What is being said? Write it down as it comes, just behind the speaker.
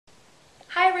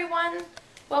everyone,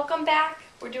 welcome back.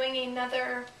 We're doing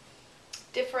another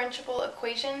differential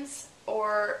equations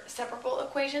or separable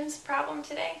equations problem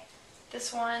today.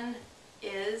 This one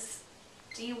is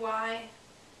dy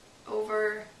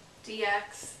over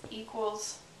dx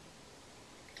equals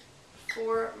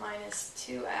 4 minus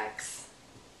 2x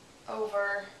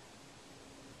over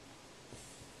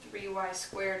 3y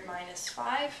squared minus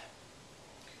 5,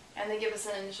 and they give us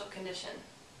an initial condition.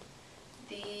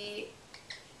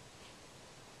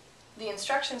 The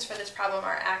instructions for this problem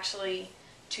are actually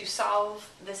to solve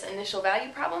this initial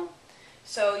value problem.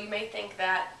 So you may think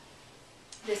that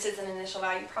this is an initial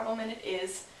value problem, and it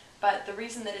is, but the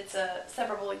reason that it's a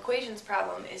separable equations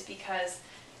problem is because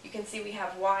you can see we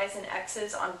have y's and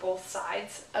x's on both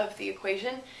sides of the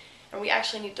equation, and we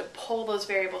actually need to pull those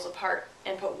variables apart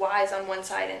and put y's on one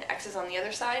side and x's on the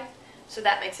other side, so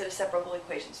that makes it a separable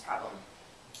equations problem.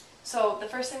 So the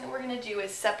first thing that we're going to do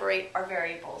is separate our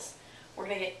variables. We're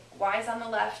going to get y's on the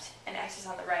left and x's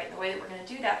on the right. And the way that we're going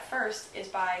to do that first is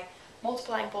by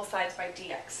multiplying both sides by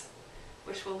dx,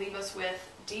 which will leave us with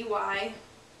dy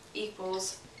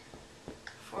equals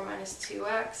 4 minus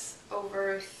 2x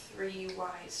over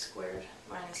 3y squared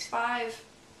minus 5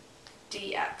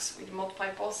 dx. We can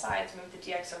multiply both sides, move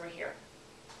the dx over here.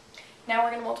 Now we're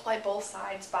going to multiply both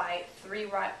sides by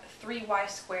 3y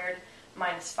squared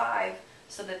minus 5,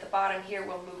 so that the bottom here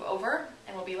will move over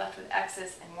and we'll be left with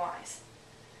x's and y's.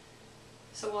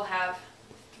 So we'll have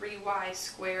 3y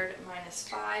squared minus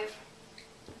 5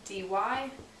 dy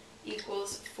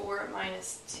equals 4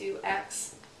 minus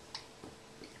 2x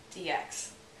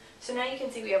dx. So now you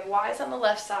can see we have y's on the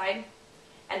left side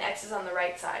and x's on the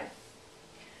right side.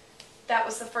 That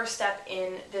was the first step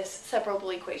in this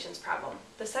separable equations problem.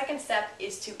 The second step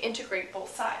is to integrate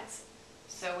both sides.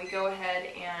 So we go ahead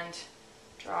and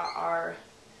draw our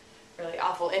really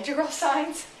awful integral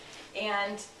signs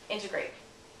and integrate.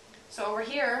 So over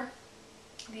here,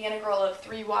 the integral of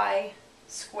 3y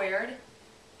squared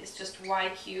is just y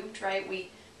cubed, right?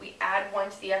 We add 1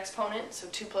 to the exponent, so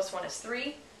 2 plus 1 is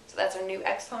 3, so that's our new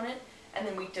exponent, and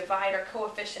then we divide our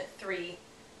coefficient 3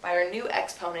 by our new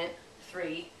exponent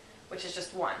 3, which is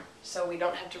just 1, so we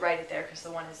don't have to write it there because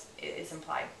the 1 is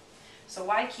implied. So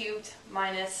y cubed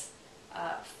minus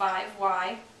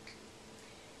 5y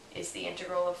is the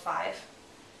integral of 5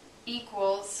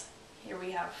 equals, here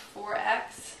we have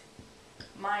 4x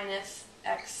minus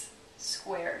x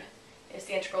squared is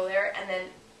the integral there, and then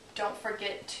don't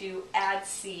forget to add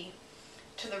c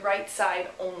to the right side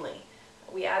only.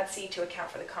 We add c to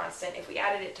account for the constant. If we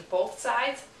added it to both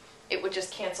sides, it would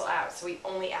just cancel out, so we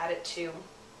only add it to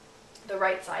the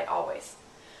right side always.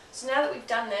 So now that we've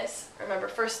done this, remember,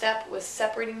 first step was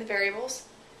separating the variables.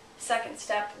 Second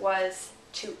step was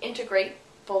to integrate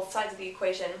both sides of the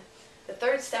equation. The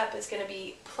third step is going to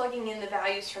be plugging in the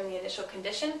values from the initial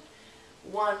condition,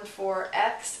 1 for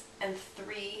x and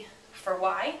 3 for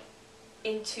y,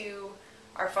 into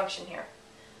our function here.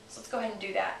 So let's go ahead and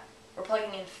do that. We're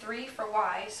plugging in 3 for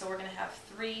y, so we're going to have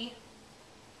 3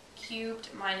 cubed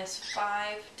minus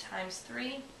 5 times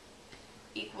 3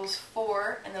 equals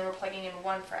 4, and then we're plugging in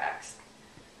 1 for x,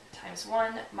 times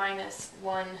 1 minus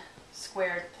 1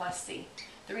 squared plus c.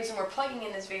 The reason we're plugging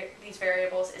in these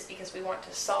variables is because we want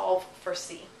to solve for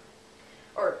c.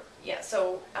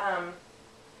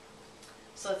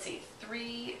 So let's see,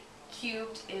 3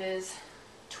 cubed is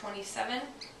 27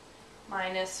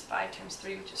 minus 5 times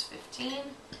 3, which is 15,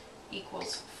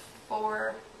 equals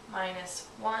 4 minus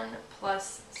 1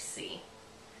 plus c.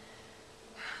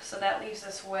 So that leaves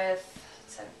us with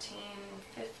 17,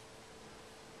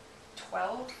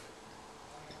 12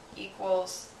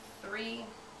 equals 3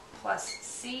 plus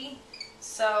c,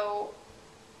 so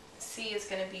c is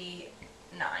going to be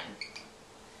 9.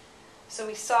 So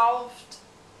we solved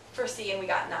for c and we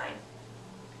got 9.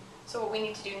 So what we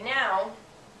need to do now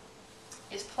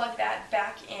is plug that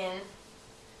back in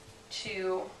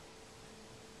to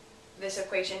this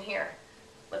equation here.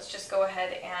 Let's just go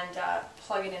ahead and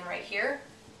plug it in right here.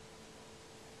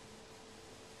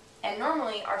 And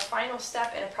normally our final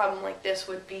step in a problem like this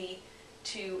would be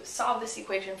to solve this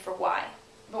equation for y.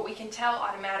 But we can tell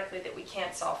automatically that we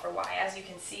can't solve for y. As you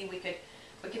can see, we could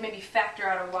maybe factor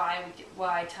out a y. We get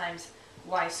y times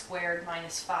y squared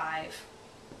minus 5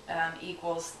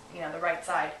 equals, the right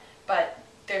side. But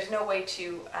there's no way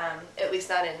to, at least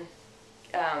not in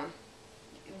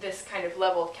this kind of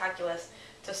level of calculus,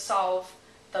 to solve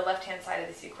the left-hand side of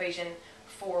this equation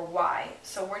for y.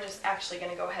 So we're just actually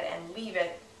going to go ahead and leave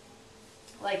it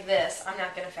like this. I'm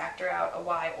not going to factor out a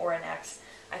y or an x.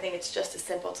 I think it's just as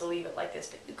simple to leave it like this,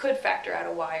 but you could factor out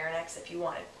a y or an x if you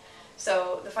wanted.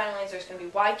 So the final answer is going to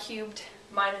be y cubed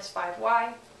minus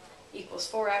 5y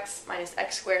equals 4x minus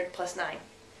x squared plus 9.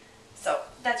 So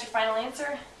that's your final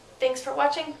answer. Thanks for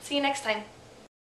watching. See you next time.